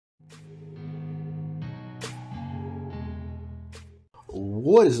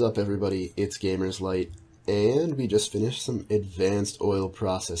What is up, everybody? It's Gamers Light, and we just finished some advanced oil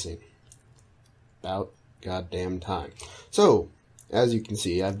processing. About goddamn time. So, as you can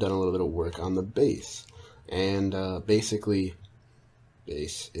see, I've done a little bit of work on the base, and basically,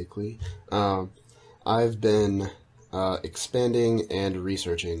 I've been expanding and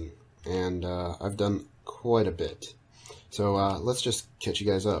researching, and I've done quite a bit. So let's just catch you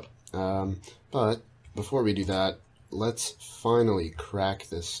guys up. But before we do that, let's finally crack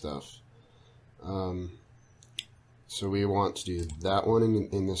this stuff. So we want to do that one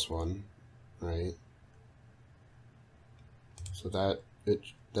in this one, right? So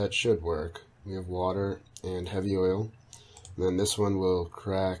that should work. We have water and heavy oil. And then this one will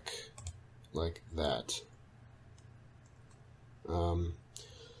crack like that.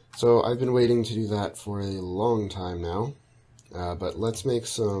 So I've been waiting to do that for a long time now. But let's make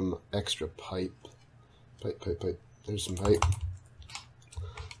some extra pipe. Pipe. There's some pipe.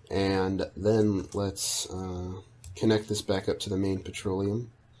 And then let's connect this back up to the main petroleum.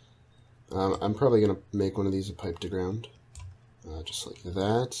 I'm probably going to make one of these a pipe to ground. Just like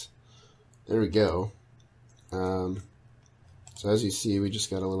that. There we go. So as you see, we just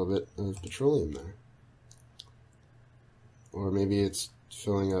got a little bit of petroleum there. Or maybe it's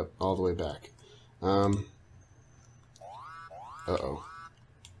filling up all the way back. Uh-oh.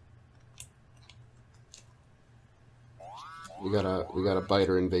 We got a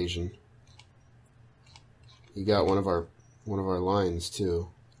biter invasion. He got one of our lines too.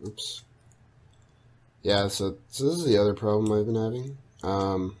 Oops. Yeah, so this is the other problem I've been having.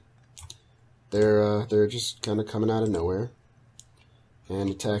 They're just kind of coming out of nowhere and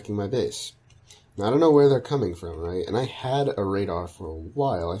attacking my base. Now I don't know where they're coming from, right? And I had a radar for a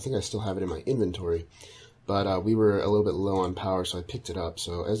while. I think I still have it in my inventory, but we were a little bit low on power, so I picked it up.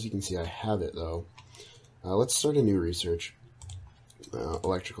 So as you can see, I have it though. Let's start a new research.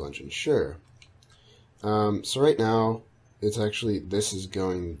 Electrical engine, sure. So right now, it's actually, this is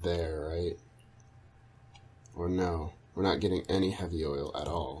going there, right? Or no, we're not getting any heavy oil at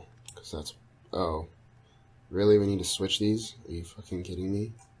all. Because that's, oh. Really, we need to switch these? Are you fucking kidding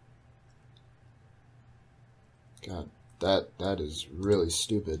me? God, that is really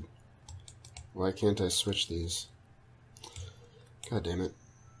stupid. Why can't I switch these? God damn it.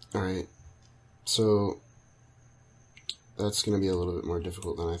 Alright, so that's going to be a little bit more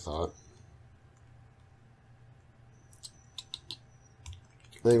difficult than I thought.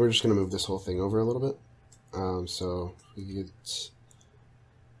 I think we're just going to move this whole thing over a little bit. So we could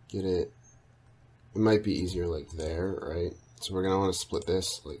get it. It might be easier like there, right? So we're going to want to split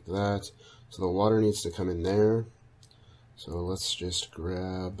this like that. So the water needs to come in there. So let's just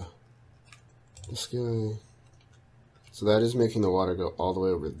grab this guy. So that is making the water go all the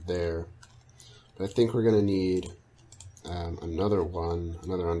way over there. But I think we're going to need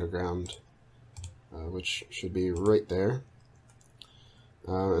another underground, which should be right there.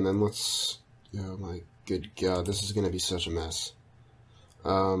 And then let's, oh my good God, this is going to be such a mess.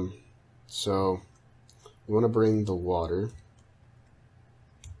 So we want to bring the water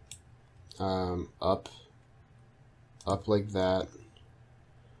up like that,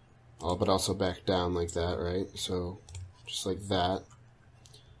 but also back down like that, right? So just like that.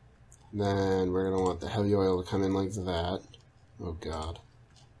 Then we're going to want the heavy oil to come in like that. Oh God.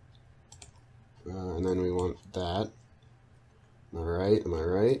 And then we want that. Am I right? Am I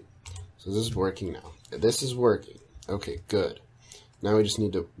right? So this is working now. This is working. Okay, good. Now we just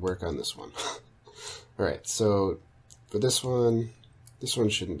need to work on this one. Alright, so for this one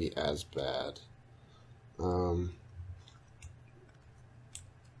shouldn't be as bad.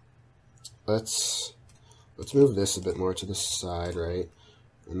 Let's move this a bit more to the side, right?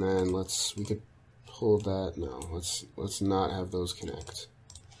 And then we could pull that. No, let's not have those connect.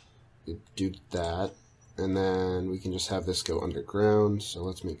 We do that, and then we can just have this go underground. So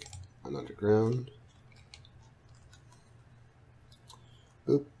let's make an underground.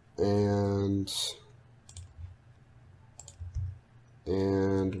 Oop, and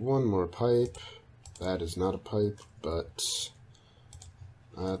one more pipe. That is not a pipe, but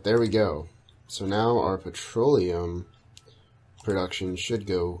there we go. So now our petroleum production should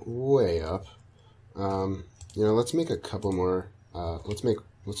go way up. You know, let's make a couple more. Let's make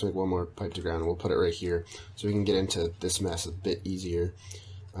one more pipe to ground, and we'll put it right here so we can get into this mess a bit easier.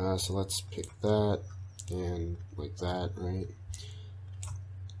 So let's pick that and like that, right?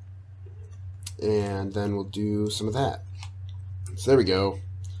 And then we'll do some of that. So there we go.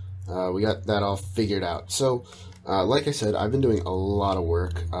 We got that all figured out. So like I said, I've been doing a lot of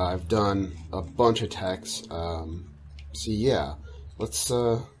work. I've done a bunch of techs. So yeah, let's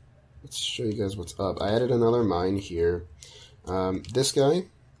show you guys what's up. I added another mine here. This guy,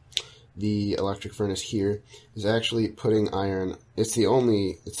 the electric furnace here, is actually putting iron. It's the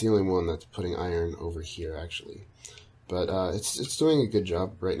only one that's putting iron over here, actually. But it's doing a good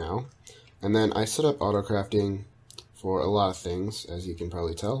job right now. And then I set up auto crafting for a lot of things, as you can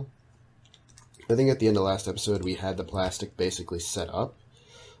probably tell. I think at the end of last episode we had the plastic basically set up.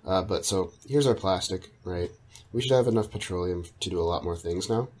 But so here's our plastic, right? We should have enough petroleum to do a lot more things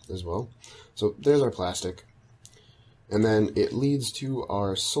now as well. So there's our plastic. And then it leads to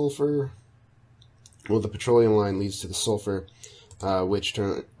our sulfur. Well, the petroleum line leads to the sulfur, which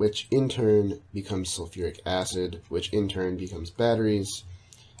in turn becomes sulfuric acid, which in turn becomes batteries,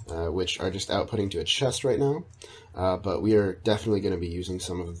 which are just outputting to a chest right now. But we are definitely going to be using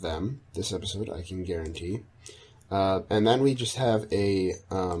some of them this episode, I can guarantee. And then we just have a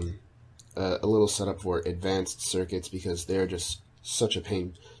little setup for advanced circuits, because they're just such a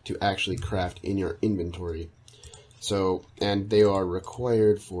pain to actually craft in your inventory. So, and they are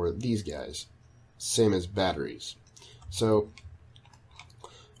required for these guys, same as batteries. So,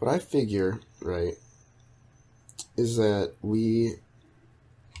 what I figure, right, is that we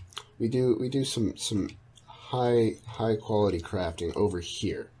do some high quality crafting over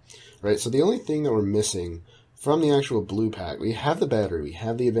here, right? So the only thing that we're missing from the actual blue pack, we have the battery, we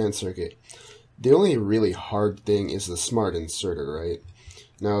have the advanced circuit. The only really hard thing is the smart inserter, right?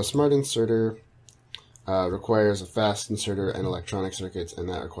 Now, a smart inserter requires a fast inserter and electronic circuits, and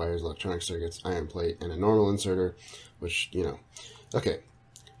that requires electronic circuits, iron plate, and a normal inserter, which, you know, okay,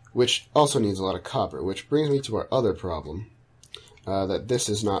 which also needs a lot of copper, which brings me to our other problem, that this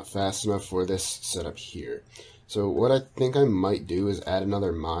is not fast enough for this setup here. So what I think I might do is add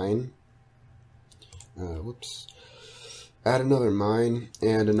another mine, add another mine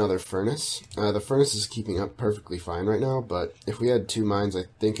and another furnace. The furnace is keeping up perfectly fine right now, but if we had 2 mines, I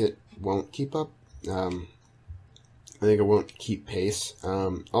think it won't keep up. I think it won't keep pace.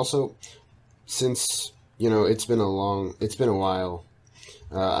 Also, since, you know, it's been a while,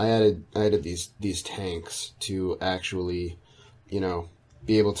 I added these tanks to actually, you know,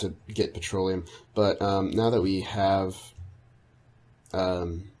 be able to get petroleum. But now that we have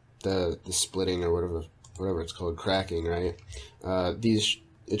the splitting, or whatever it's called, cracking, right?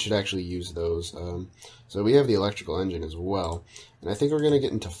 It should actually use those. So we have the electrical engine as well, and I think we're going to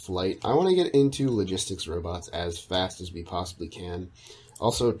get into flight. I want to get into logistics robots as fast as we possibly can.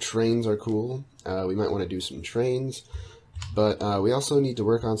 Also, trains are cool. We might want to do some trains, but we also need to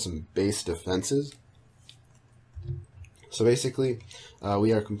work on some base defenses. So basically,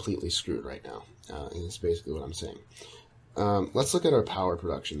 we are completely screwed right now, is basically what I'm saying. Let's look at our power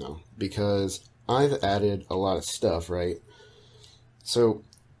production, though, because I've added a lot of stuff, right? So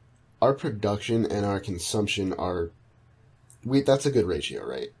our production and our consumption that's a good ratio,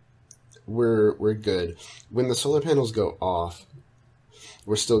 right? We're good. When the solar panels go off,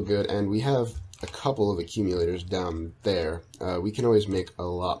 we're still good, and we have a couple of accumulators down there. We can always make a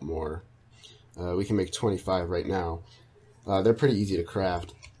lot more. We can make 25 right now. They're pretty easy to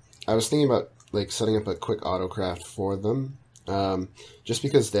craft. I was thinking about like setting up a quick auto craft for them, just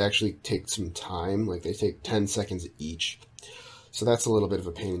because they actually take some time. Like, they take 10 seconds each. So that's a little bit of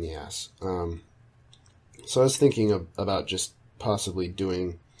a pain in the ass. So I was thinking about just possibly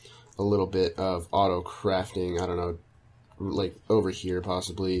doing a little bit of auto crafting, I don't know, like over here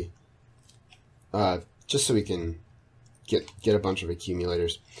possibly, just so we can get a bunch of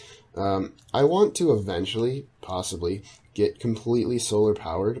accumulators. I want to eventually, possibly, get completely solar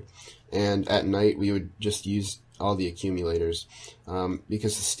powered, and at night we would just use all the accumulators,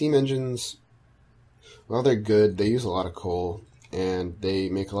 because the steam engines, well, they're good, they use a lot of coal, and they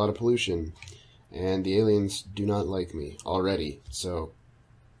make a lot of pollution, and the aliens do not like me already, so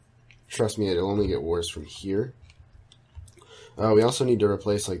trust me, it'll only get worse from here. We also need to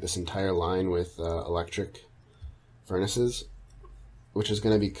replace like this entire line with electric furnaces, which is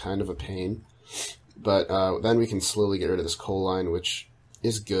going to be kind of a pain, but then we can slowly get rid of this coal line, which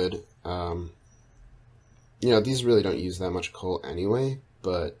is good. You know, these really don't use that much coal anyway,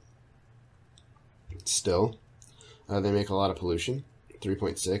 but still, they make a lot of pollution.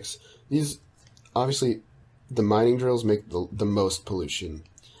 3.6. These, obviously, the mining drills make the most pollution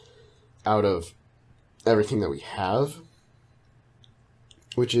out of everything that we have,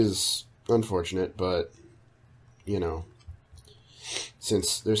 which is unfortunate, but, you know,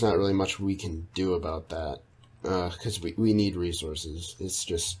 since there's not really much we can do about that, because we need resources. It's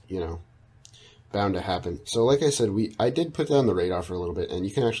just, you know, bound to happen. So like I said, I did put down the radar for a little bit, and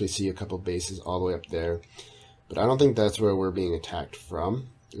you can actually see a couple bases all the way up there, but I don't think that's where we're being attacked from.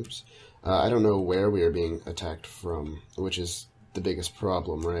 Oops. I don't know where we are being attacked from, which is the biggest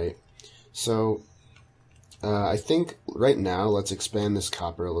problem, right? So I think right now, let's expand this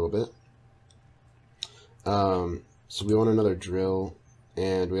copper a little bit. So we want another drill,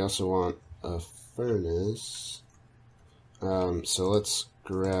 and we also want a furnace. So let's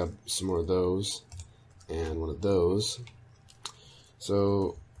grab some more of those, and one of those.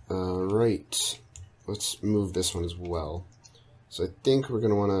 So, right, let's move this one as well. So I think we're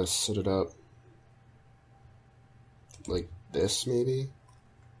going to want to set it up like this, maybe?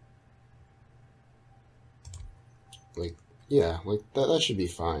 Like, yeah, like that should be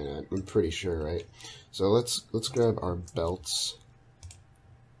fine, I'm pretty sure, right? So let's grab our belts.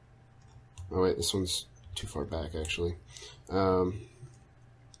 Oh wait, this one's too far back, actually. Let's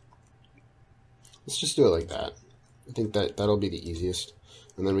just do it like that. I think that'll be the easiest.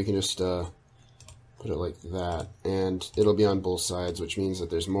 And then we can just put it like that. And it'll be on both sides, which means that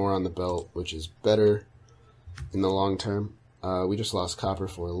there's more on the belt, which is better in the long term. We just lost copper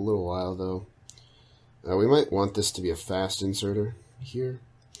for a little while, though. We might want this to be a fast inserter here,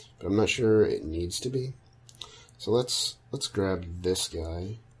 but I'm not sure it needs to be. So let's grab this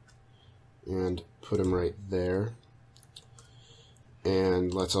guy and put him right there.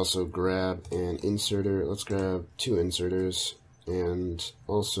 And let's also grab an inserter. Let's grab 2 inserters, and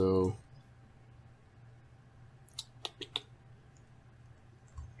also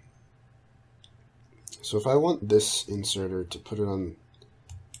so if I want this inserter to put it on,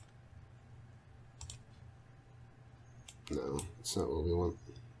 no, that's not what we want.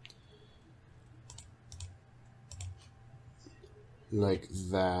 Like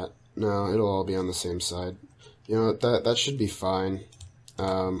that. No, it'll all be on the same side. You know, that should be fine.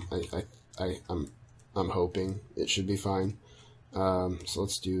 I'm hoping it should be fine. So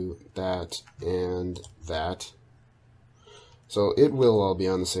let's do that and that. So it will all be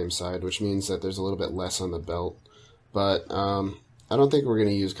on the same side, which means that there's a little bit less on the belt. But I don't think we're going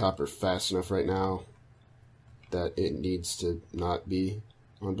to use copper fast enough right now that it needs to not be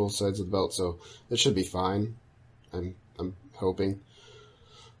on both sides of the belt. So it should be fine. I'm hoping.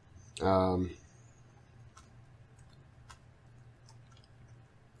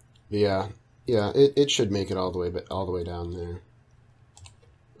 Yeah, it should make it all the way down there,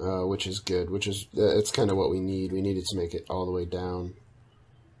 which is good. Which is it's kind of what we need. We needed to make it all the way down,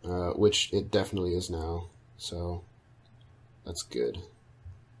 which it definitely is now. So that's good.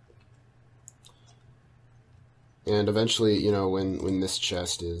 And eventually, you know, when this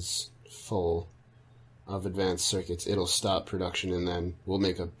chest is full of advanced circuits, it'll stop production, and then we'll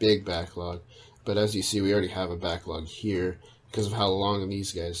make a big backlog. But as you see, we already have a backlog here because of how long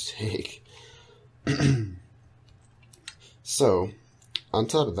these guys take. So, on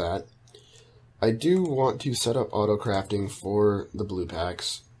top of that, I do want to set up auto crafting for the blue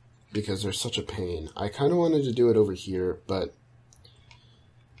packs because they're such a pain. I kind of wanted to do it over here, but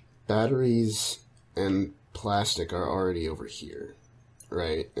batteries and plastic are already over here,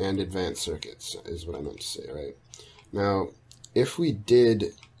 right? And advanced circuits is what I meant to say, right? Now, if we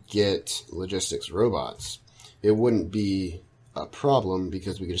did get logistics robots, it wouldn't be a problem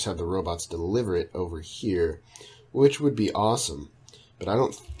because we could just have the robots deliver it over here, which would be awesome. But I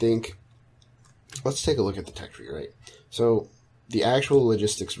don't think... Let's take a look at the tech tree, right? So the actual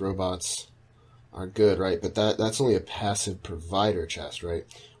logistics robots are good, right? But that's only a passive provider chest, right?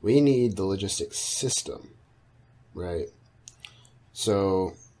 We need the logistics system, right?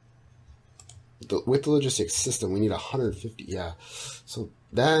 So with the logistics system, we need 150. Yeah. So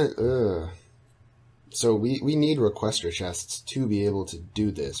that... So we need requester chests to be able to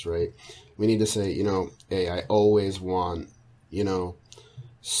do this, right? We need to say, you know, hey, I always want, you know,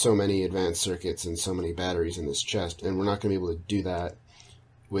 so many advanced circuits and so many batteries in this chest, and we're not going to be able to do that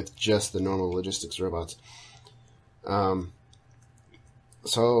with just the normal logistics robots.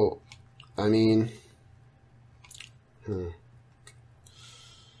 So, I mean, this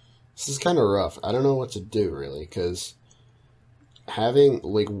is kind of rough. I don't know what to do, really, because having,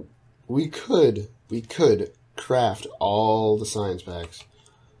 like, we could craft all the science packs.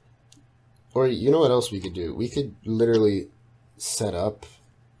 Or you know what else we could do? We could literally set up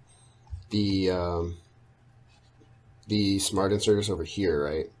the smart inserters over here,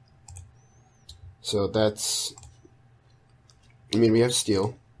 right? So that's... I mean, we have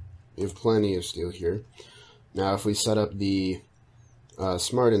steel. We have plenty of steel here. Now, if we set up the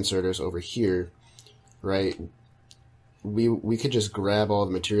smart inserters over here, right... We could just grab all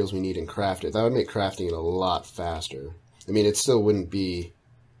the materials we need and craft it. That would make crafting it a lot faster. I mean, it still wouldn't be,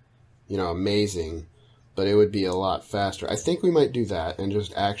 you know, amazing, but it would be a lot faster. I think we might do that and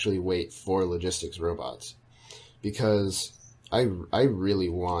just actually wait for logistics robots, because I really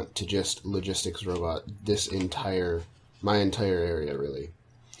want to just logistics robot my entire area, really.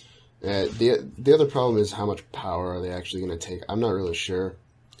 The other problem is how much power are they actually going to take? I'm not really sure.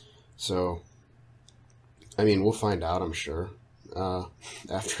 So, I mean, we'll find out, I'm sure,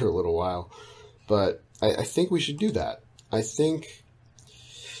 after a little while. But I think we should do that. I'm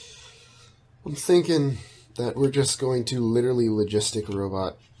thinking that we're just going to literally logistic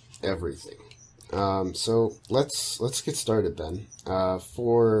robot everything. So let's get started then.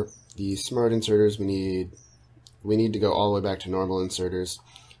 For the smart inserters, we need to go all the way back to normal inserters,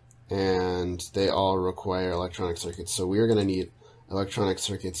 and they all require electronic circuits. So we're going to need electronic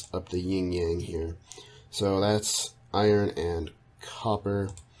circuits up the yin-yang here. So that's iron and copper.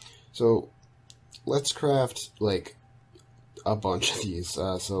 So let's craft like a bunch of these.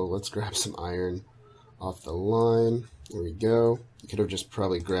 So let's grab some iron off the line. There we go. You could have just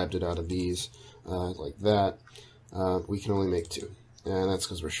probably grabbed it out of these like that. We can only make 2, and that's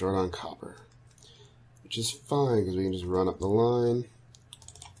because we're short on copper, which is fine because we can just run up the line,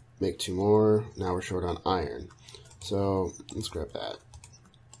 make 2 more. Now we're short on iron, so let's grab that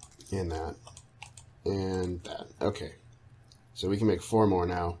and that and that. Okay, so we can make 4 more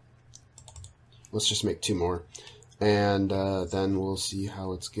now. Let's just make 2 more, and then we'll see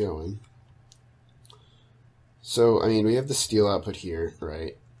how it's going. So, I mean, we have the steel output here,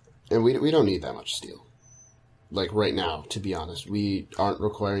 right? And we don't need that much steel. Like, right now, to be honest. We aren't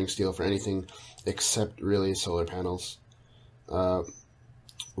requiring steel for anything except, really, solar panels.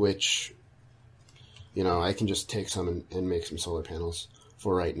 Which, you know, I can just take some and make some solar panels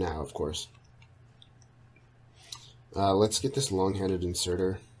for right now, of course. Let's get this long-handed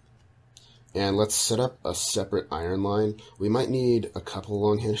inserter. And let's set up a separate iron line. We might need a couple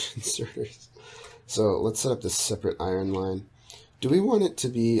long-handed inserters. So let's set up this separate iron line. Do we want it to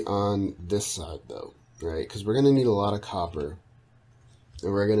be on this side though, right? Because we're going to need a lot of copper.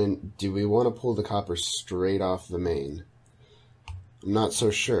 And do we want to pull the copper straight off the main? I'm not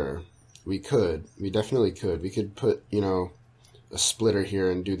so sure. We definitely could. We could put, you know, a splitter here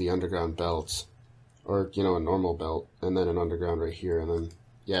and do the underground belts. Or, you know, a normal belt and then an underground right here. And then,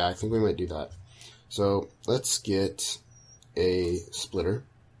 yeah, I think we might do that. So let's get a splitter.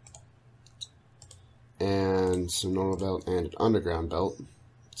 And some normal belt and an underground belt.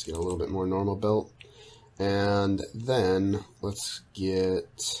 Let's get a little bit more normal belt. And then let's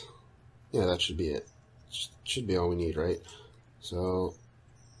get, yeah, that should be it. Should be all we need, right? So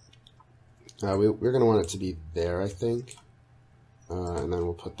we're going to want it to be there, I think. And then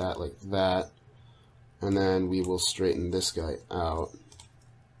we'll put that like that. And then we will straighten this guy out.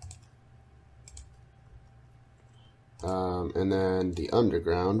 And then the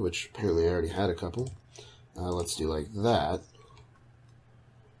underground, which apparently I already had a couple. Let's do like that.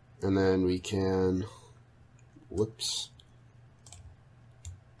 And then we can, whoops,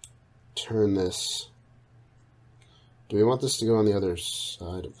 turn this. Do we want this to go on the other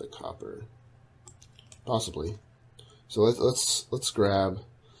side of the copper? Possibly. So let's grab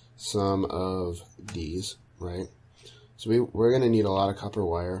some of these, right? So we're going to need a lot of copper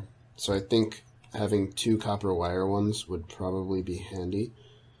wire. So I think having 2 copper wire ones would probably be handy.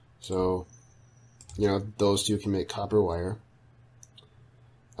 So, you know, those 2 can make copper wire.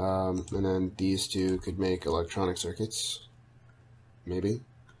 And then these 2 could make electronic circuits, maybe.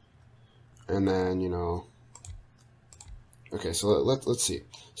 And then, you know, okay, so let's see.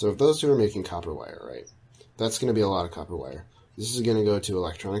 So if those 2 are making copper wire, right, that's going to be a lot of copper wire. This is going to go to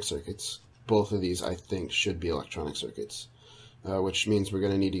electronic circuits. Both of these, I think, should be electronic circuits, which means we're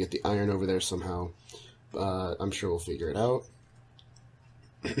going to need to get the iron over there somehow. I'm sure we'll figure it out.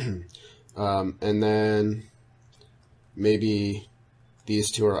 And then maybe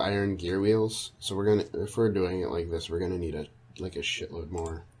these 2 are iron gear wheels. So we're gonna, if we're doing it like this, we're gonna need a shitload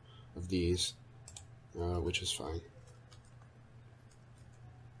more of these, which is fine.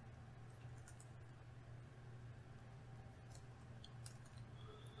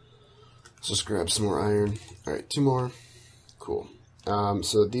 So let's grab some more iron. All right, 2 more. Cool.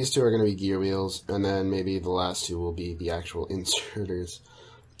 So these 2 are going to be gear wheels, and then maybe the last 2 will be the actual inserters.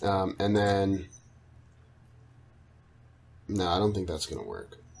 And then, no, I don't think that's going to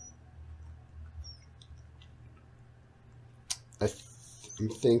work. I'm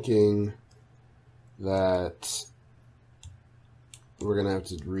thinking that we're going to have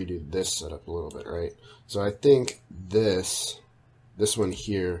to redo this setup a little bit, right? So I think this one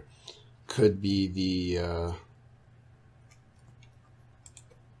here could be the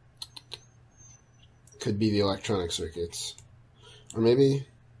electronic circuits, or maybe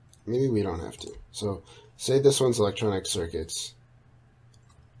we don't have to. So say this one's electronic circuits,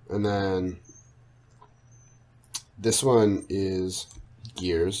 and then this one is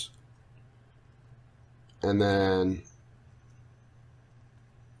gears, and then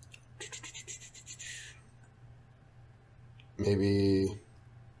maybe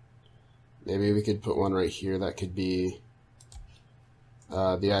we could put one right here that could be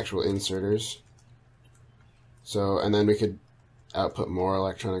the actual inserters. So, and then we could output more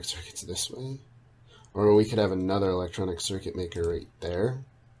electronic circuits this way. Or we could have another electronic circuit maker right there.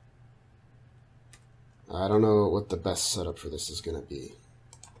 I don't know what the best setup for this is going to be.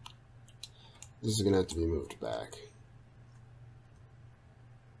 This is going to have to be moved back.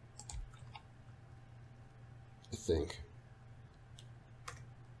 I think.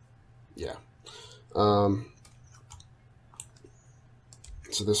 Yeah. So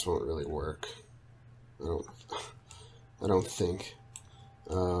this won't really work. I don't think.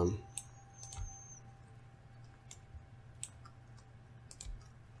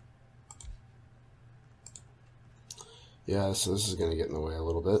 Yeah, so this is going to get in the way a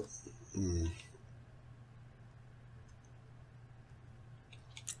little bit.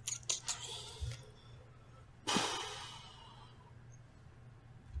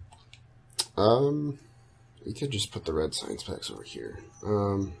 We could just put the red science packs over here.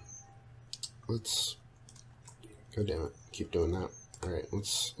 Let's, god damn it, keep doing that. Alright,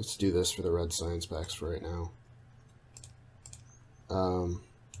 let's do this for the red science packs for right now.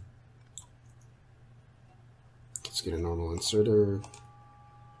 Let's get a normal inserter.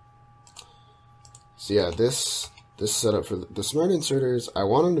 So yeah, this setup for the smart inserters, I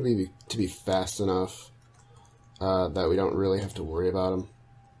want them to be fast enough that we don't really have to worry about them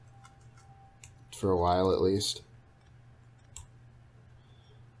for a while at least.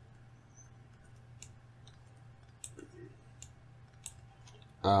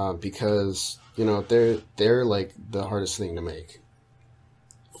 Because you know they're like the hardest thing to make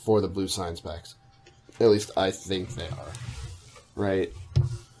for the blue science packs. At least I think they are, right?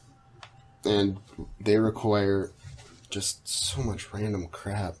 And they require just so much random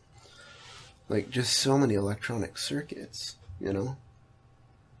crap, like just so many electronic circuits, you know.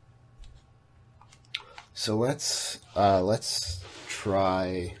 So let's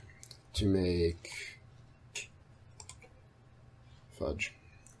try to make fudge.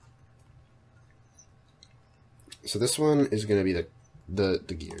 So this one is going to be the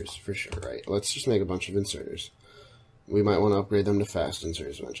gears for sure, right? Let's just make a bunch of inserters. We might want to upgrade them to fast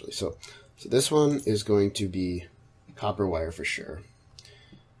inserters eventually. So this one is going to be copper wire for sure.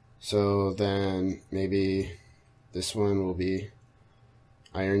 So then maybe this one will be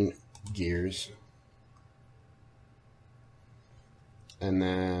iron gears. And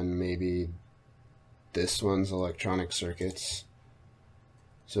then maybe this one's electronic circuits.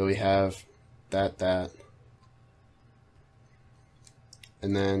 So we have that.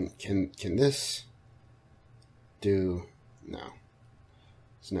 And then can this do? No.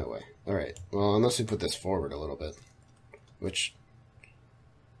 There's no way. Alright, well, unless we put this forward a little bit. Which,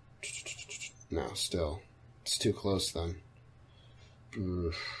 no, still. It's too close then.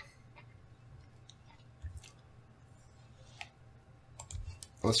 Oof.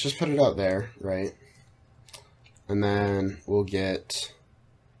 Let's just put it out there, right? And then we'll get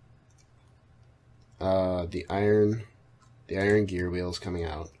the iron gear wheels coming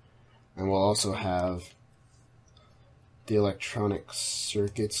out. And we'll also have the electronic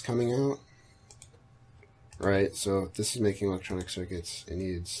circuits coming out. Right, so if this is making electronic circuits, it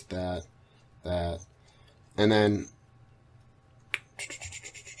needs that. And then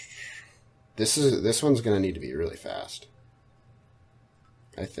this one's gonna need to be really fast.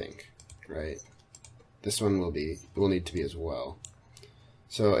 I think, right? This one will need to be as well.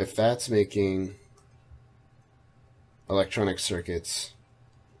 So if that's making electronic circuits,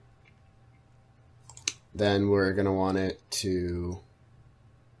 then we're going to want it to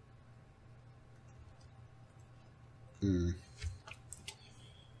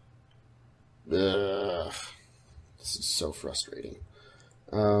this is so frustrating.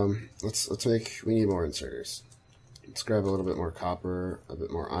 We need more inserters. Let's grab a little bit more copper, a bit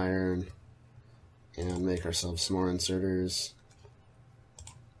more iron, and make ourselves some more inserters.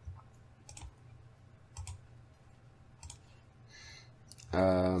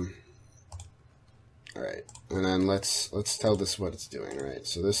 Alright, and then let's tell this what it's doing, right?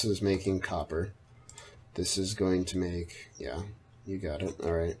 So this is making copper. This is going to make, yeah, you got it,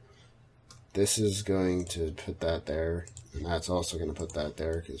 alright. This is going to put that there, and that's also going to put that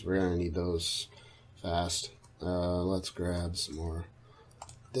there, because we're going to need those fast. Let's grab some more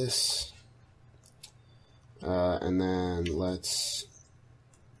this, and then let's,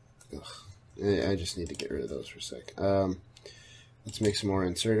 I just need to get rid of those for a sec. Let's make some more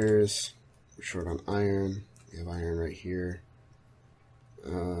inserters. We're short on iron. We have iron right here.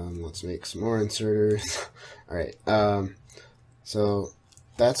 Let's make some more inserters. Alright, so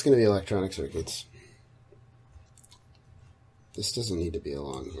that's going to be electronic circuits. this doesn't need to be a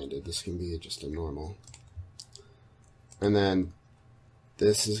long-handed. This can be just a normal. And then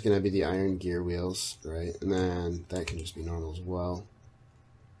this is going to be the iron gear wheels, right? And then that can just be normal as well.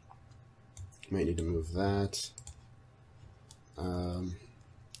 Might need to move that.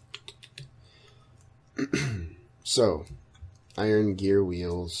 So, iron gear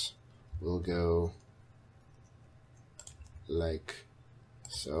wheels will go like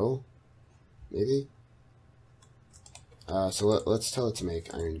so, maybe? So let's tell it to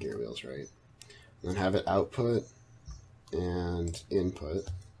make iron gear wheels, right? And then have it output and input.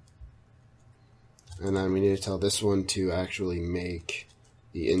 And then we need to tell this one to actually make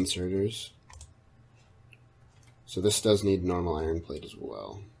the inserters. So this does need normal iron plate as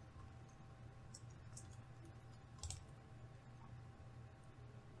well.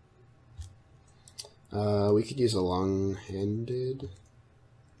 We could use a long-handed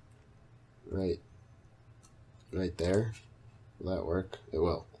right there. Will that work? It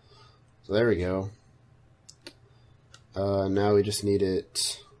will. So there we go. Now we just need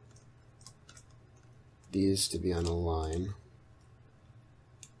these to be on a line.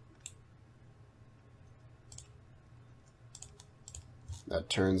 That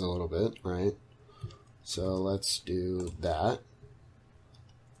turns a little bit, right? So let's do that.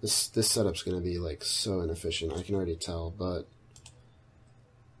 This setup's going to be like so inefficient. I can already tell, but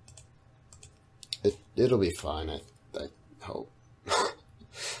it'll be fine. I hope.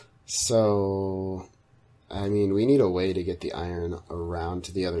 So, I mean, we need a way to get the iron around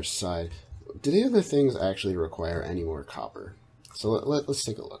to the other side. Do the other things actually require any more copper? So let's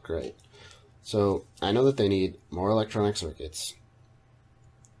take a look, right? So I know that they need more electronic circuits,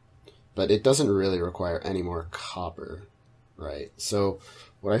 but it doesn't really require any more copper, right? So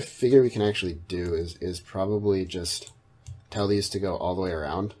what I figure we can actually do is probably just tell these to go all the way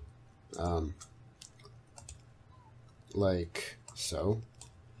around, like so.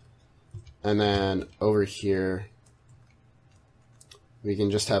 And then over here, we can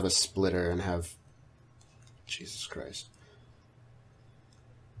just have a splitter and have, Jesus Christ,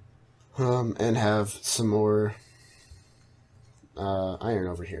 and have some more iron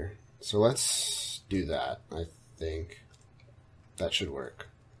over here. So let's do that. I think that should work.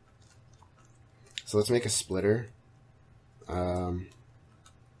 So let's make a splitter, and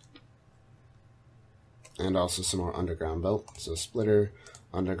also some more underground belt. So splitter,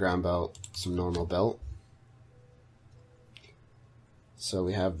 underground belt, some normal belt. So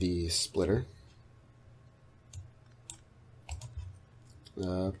we have the splitter.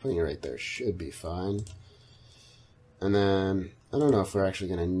 Putting it right there should be fine. And then, I don't know if we're actually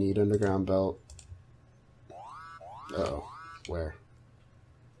going to need underground belt. Uh-oh, where?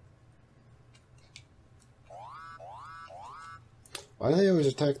 Why do they always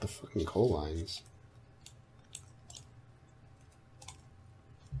attack the fucking coal lines?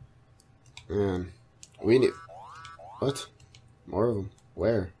 Man, we need... What? More of them.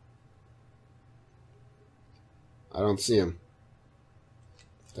 Where? I don't see them.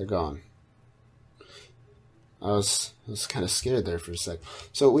 They're gone. I was kind of scared there for a sec.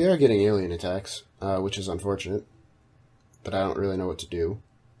 So we are getting alien attacks, which is unfortunate. But I don't really know what to do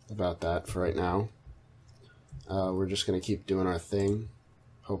about that for right now. We're just going to keep doing our thing.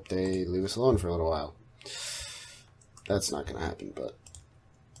 Hope they leave us alone for a little while. That's not going to happen, but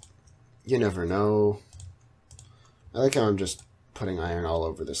you never know. I like how I'm just putting iron all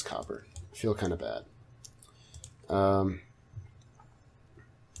over this copper. I feel kind of bad.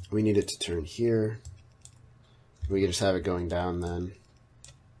 We need it to turn here. We can just have it going down then.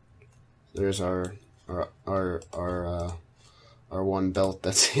 There's our one belt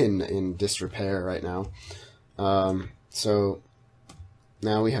that's in disrepair right now. So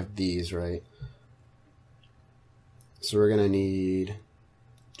now we have these, right? So we're gonna need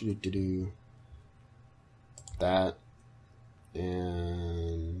that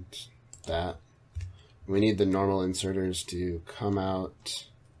and that. We need the normal inserters to come out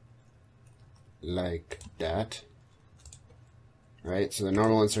like that, right? So the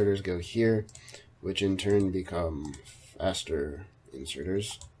normal inserters go here, which in turn become faster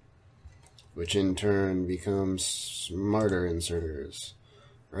inserters, which in turn becomes smarter inserters,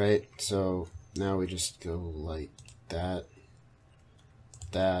 right? So now we just go like that,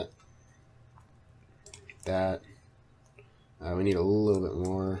 that. We need a little bit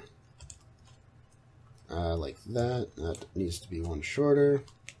more, like that. That needs to be one shorter.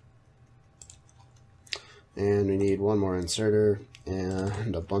 And we need one more inserter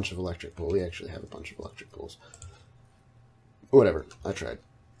and a bunch of electric poles. We actually have a bunch of electric poles. Whatever, I tried.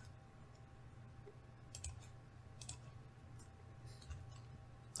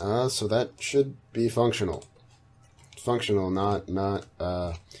 So that should be functional. Functional, not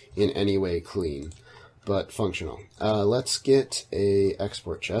in any way clean, but functional. Let's get a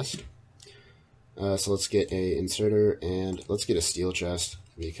export chest. So let's get a inserter, and let's get a steel chest,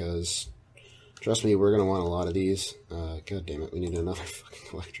 because trust me, we're going to want a lot of these. God damn it, we need another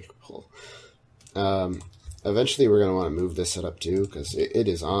fucking electric pole. Eventually we're going to want to move this setup too, because it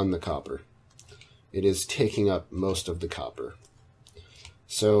is on the copper. It is taking up most of the copper.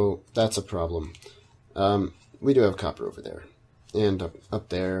 So that's a problem. We do have copper over there, and up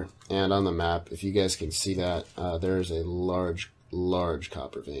there, and on the map, if you guys can see that, there's a large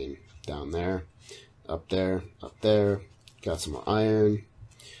copper vein down there. Up there, got some more iron.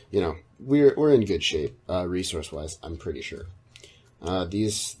 You know, we're in good shape, resource-wise, I'm pretty sure.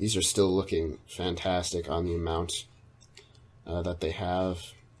 These are still looking fantastic on the amount that they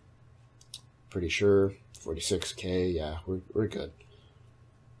have. Pretty sure, 46k, yeah, we're good.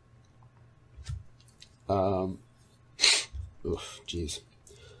 Oof, jeez.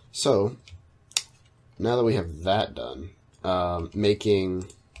 So, now that we have that done, making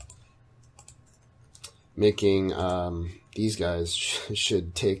these guys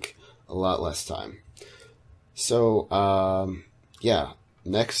should take a lot less time. So, yeah,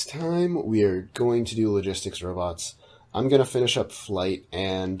 next time we are going to do logistics robots. I'm going to finish up flight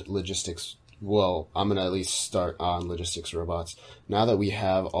and logistics. Well, I'm going to at least start on logistics robots. Now that we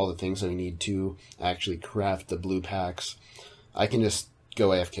have all the things that we need to actually craft the blue packs, I can just go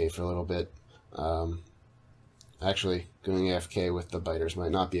AFK for a little bit. Actually, going AFK with the biters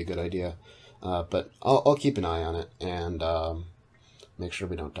might not be a good idea. But I'll keep an eye on it and make sure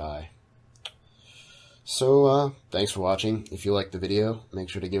we don't die. So, thanks for watching. If you liked the video, make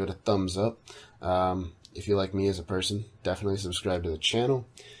sure to give it a thumbs up. If you like me as a person, definitely subscribe to the channel.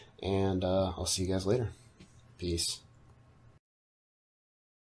 And I'll see you guys later. Peace.